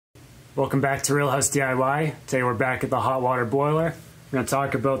Welcome back to RealHouseDIY. Today we're back at the hot water boiler. We're going to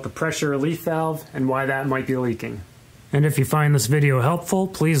talk about the pressure relief valve and why that might be leaking. And if you find this video helpful,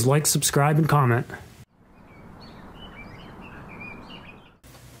 please like, subscribe, and comment.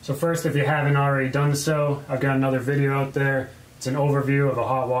 So first, if you haven't already done so, I've got another video out there. It's an overview of a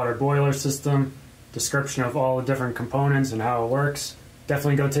hot water boiler system, description of all the different components and how it works.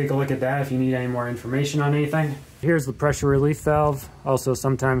 Definitely go take a look at that if you need any more information on anything. Here's the pressure relief valve, also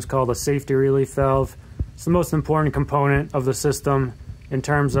sometimes called a safety relief valve. It's the most important component of the system in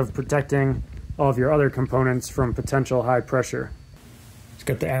terms of protecting all of your other components from potential high pressure. It's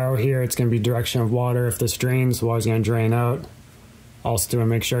got the arrow here, it's going to be direction of water. If this drains, the water's going to drain out. Also to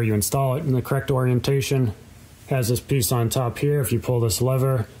make sure you install it in the correct orientation. It has this piece on top here. If you pull this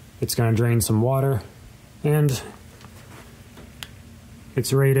lever, it's going to drain some water. And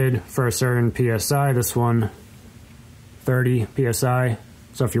it's rated for a certain PSI. This one, 30 PSI.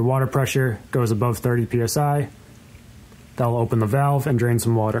 So if your water pressure goes above 30 PSI, that'll open the valve and drain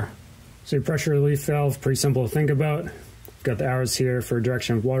some water. So your pressure relief valve, pretty simple to think about. Got the arrows here for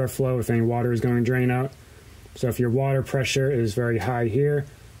direction of water flow if any water is going to drain out. So if your water pressure is very high here,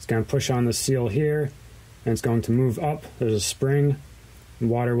 it's going to push on the seal here and it's going to move up. There's a spring and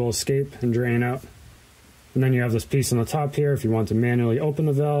water will escape and drain out. And then you have this piece on the top here. If you want to manually open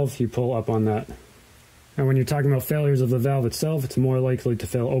the valve, you pull up on that. And when you're talking about failures of the valve itself, it's more likely to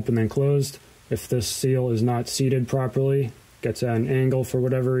fail open than closed. If this seal is not seated properly, gets at an angle for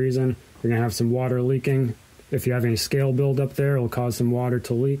whatever reason, you're going to have some water leaking. If you have any scale buildup there, it'll cause some water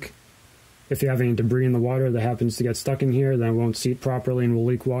to leak. If you have any debris in the water that happens to get stuck in here, then it won't seat properly and will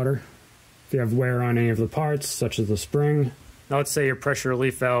leak water. If you have wear on any of the parts, such as the spring. Now let's say your pressure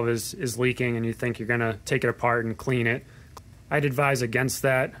relief valve is leaking and you think you're going to take it apart and clean it. I'd advise against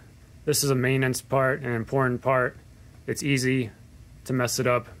that. This is a maintenance part, an important part. It's easy to mess it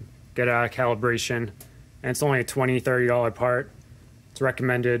up, get out of calibration, and it's only a $20, $30 part. It's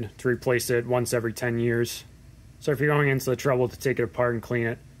recommended to replace it once every 10 years. So if you're going into the trouble to take it apart and clean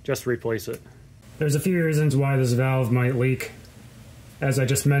it, just replace it. There's a few reasons why this valve might leak. As I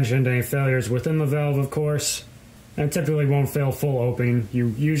just mentioned, any failures within the valve, of course, and it typically won't fail full opening. You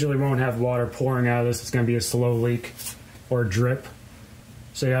usually won't have water pouring out of this. It's going to be a slow leak or drip.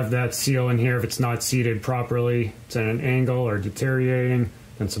 So you have that seal in here. If it's not seated properly, it's at an angle or deteriorating,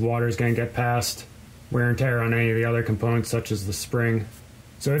 then some water is going to get past. Wear and tear on any of the other components, such as the spring.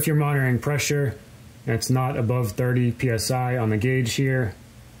 So if you're monitoring pressure and it's not above 30 PSI on the gauge here,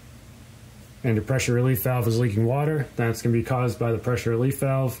 and your pressure relief valve is leaking water, then it's going to be caused by the pressure relief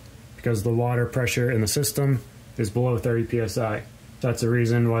valve because the water pressure in the system is below 30 PSI. That's the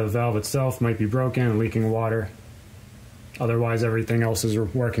reason why the valve itself might be broken and leaking water. Otherwise, everything else is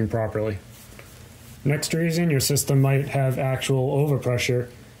working properly. Next reason, your system might have actual overpressure.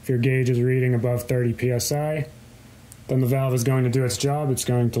 If your gauge is reading above 30 PSI, then the valve is going to do its job. It's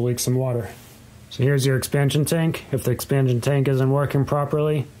going to leak some water. So here's your expansion tank. If the expansion tank isn't working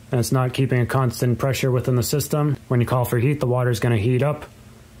properly, and it's not keeping a constant pressure within the system, when you call for heat, the water is going to heat up,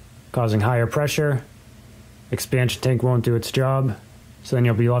 causing higher pressure. Expansion tank won't do its job, so then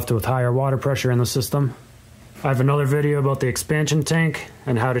you'll be left with higher water pressure in the system. I have another video about the expansion tank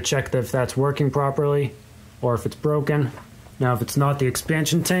and how to check if that's working properly or if it's broken. Now, if it's not the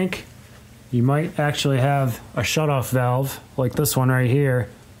expansion tank, you might actually have a shutoff valve like this one right here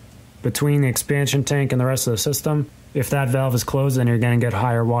between the expansion tank and the rest of the system. If that valve is closed, then you're going to get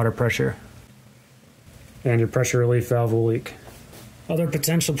higher water pressure and your pressure relief valve will leak. Other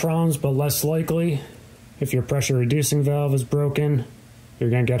potential problems, but less likely, if your pressure reducing valve is broken, you're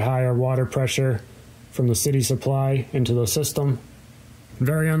going to get higher water pressure from the city supply into the system.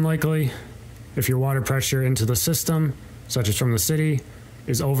 Very unlikely if your water pressure into the system, such as from the city,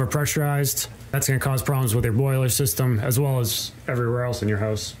 is overpressurized. That's going to cause problems with your boiler system as well as everywhere else in your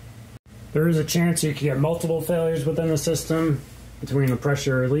house. There is a chance you could get multiple failures within the system between the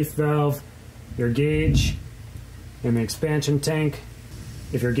pressure relief valve, your gauge, and the expansion tank.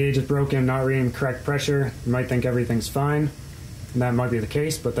 If your gauge is broken and not reading the correct pressure, you might think everything's fine, and that might be the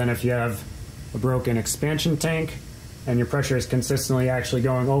case, but then if you have a broken expansion tank and your pressure is consistently actually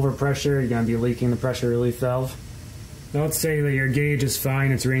going over pressure, you're going to be leaking the pressure relief valve. Now let's say that your gauge is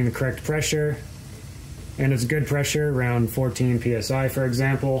fine, it's reading the correct pressure, and it's good pressure, around 14 PSI for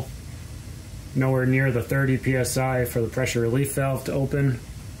example, nowhere near the 30 PSI for the pressure relief valve to open,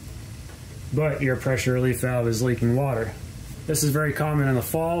 but your pressure relief valve is leaking water. This is very common in the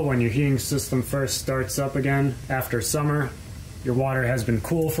fall when your heating system first starts up again after summer. Your water has been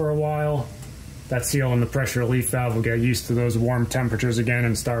cool for a while. That seal in the pressure relief valve will get used to those warm temperatures again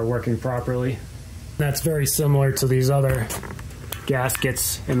and start working properly. That's very similar to these other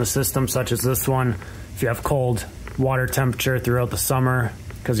gaskets in the system, such as this one. If you have cold water temperature throughout the summer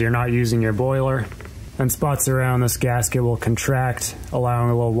because you're not using your boiler, then spots around this gasket will contract, allowing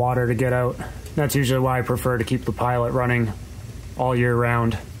a little water to get out. That's usually why I prefer to keep the pilot running all year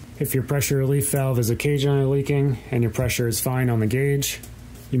round. If your pressure relief valve is occasionally leaking and your pressure is fine on the gauge,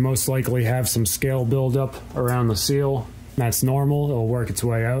 you most likely have some scale buildup around the seal. That's normal, it'll work its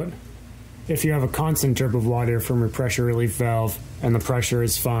way out. If you have a constant drip of water from your pressure relief valve and the pressure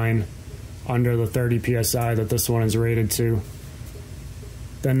is fine under the 30 psi that this one is rated to,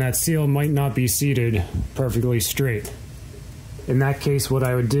 then that seal might not be seated perfectly straight. In that case, what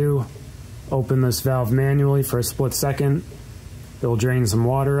I would do, open this valve manually for a split second. It'll drain some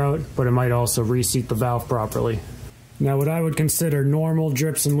water out, but it might also reseat the valve properly. Now, what I would consider normal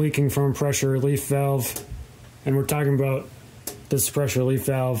drips and leaking from a pressure relief valve, and we're talking about this pressure relief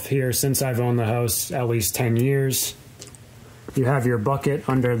valve here since I've owned the house at least 10 years. You have your bucket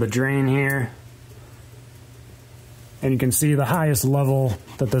under the drain here, and you can see the highest level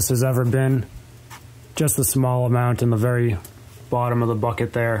that this has ever been. Just a small amount in the very bottom of the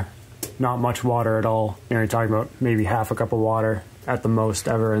bucket there. Not much water at all. You're talking about maybe half a cup of water at the most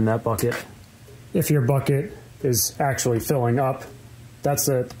ever in that bucket. If your bucket is actually filling up, that's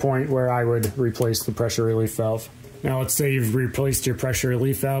at the point where I would replace the pressure relief valve. Now let's say you've replaced your pressure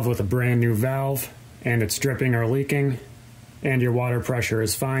relief valve with a brand new valve and it's dripping or leaking and your water pressure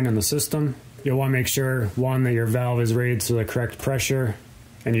is fine in the system. You'll want to make sure, one, that your valve is rated to the correct pressure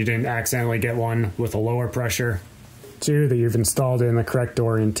and you didn't accidentally get one with a lower pressure. Two, that you've installed it in the correct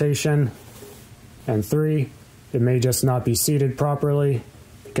orientation. And three, it may just not be seated properly.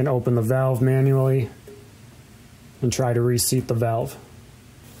 You can open the valve manually and try to reseat the valve.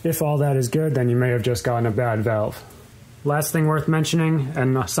 If all that is good, then you may have just gotten a bad valve. Last thing worth mentioning,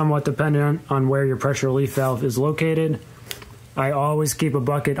 and somewhat dependent on where your pressure relief valve is located, I always keep a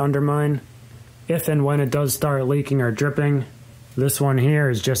bucket under mine. If and when it does start leaking or dripping, this one here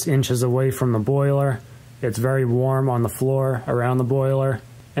is just inches away from the boiler. It's very warm on the floor around the boiler,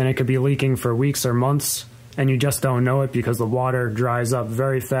 and it could be leaking for weeks or months, and you just don't know it because the water dries up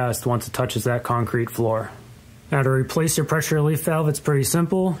very fast once it touches that concrete floor. Now, to replace your pressure relief valve, it's pretty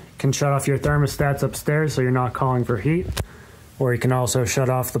simple. You can shut off your thermostats upstairs so you're not calling for heat, or you can also shut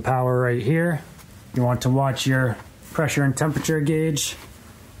off the power right here. You want to watch your pressure and temperature gauge.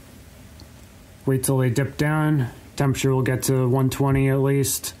 Wait till they dip down. Temperature will get to 120 at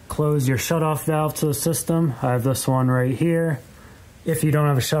least. Close your shutoff valve to the system. I have this one right here. If you don't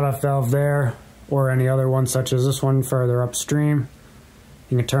have a shutoff valve there, or any other one such as this one further upstream,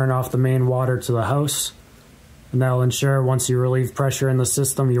 you can turn off the main water to the house, and that will ensure once you relieve pressure in the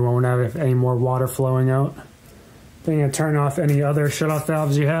system, you won't have any more water flowing out. Then you can turn off any other shutoff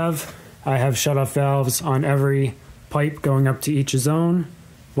valves you have. I have shutoff valves on every pipe going up to each zone.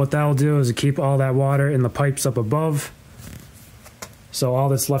 What that will do is keep all that water in the pipes up above. So all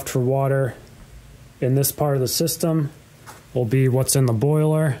that's left for water in this part of the system will be what's in the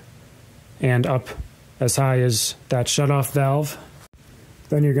boiler and up as high as that shutoff valve.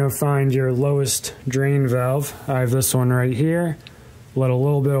 Then you're going to find your lowest drain valve. I have this one right here. Let a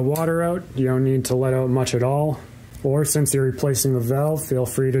little bit of water out. You don't need to let out much at all. Or since you're replacing the valve, feel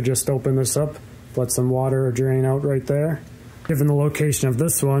free to just open this up, let some water drain out right there. Given the location of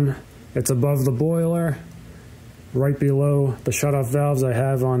this one, it's above the boiler, right below the shutoff valves I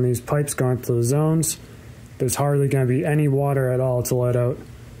have on these pipes going to the zones. There's hardly going to be any water at all to let out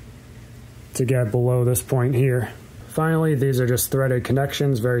to get below this point here. Finally, these are just threaded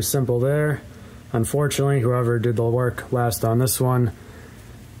connections, very simple there. Unfortunately, whoever did the work last on this one,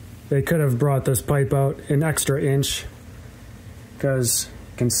 they could have brought this pipe out an extra inch, because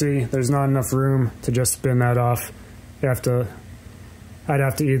you can see there's not enough room to just spin that off. I'd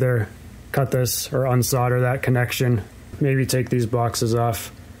have to either cut this or unsolder that connection, maybe take these boxes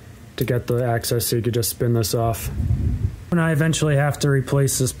off to get the access so you could just spin this off. When I eventually have to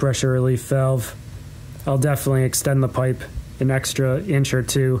replace this pressure relief valve, I'll definitely extend the pipe an extra inch or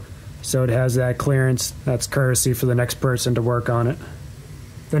two so it has that clearance. That's courtesy for the next person to work on it.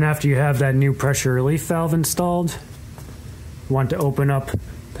 Then after you have that new pressure relief valve installed, you want to open up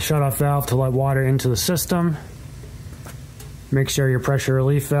the shutoff valve to let water into the system. Make sure your pressure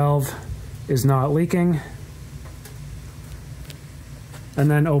relief valve is not leaking.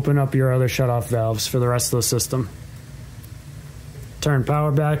 And then open up your other shutoff valves for the rest of the system. Turn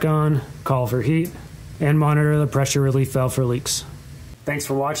power back on, call for heat, and monitor the pressure relief valve for leaks. Thanks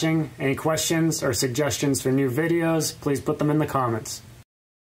for watching. Any questions or suggestions for new videos, please put them in the comments.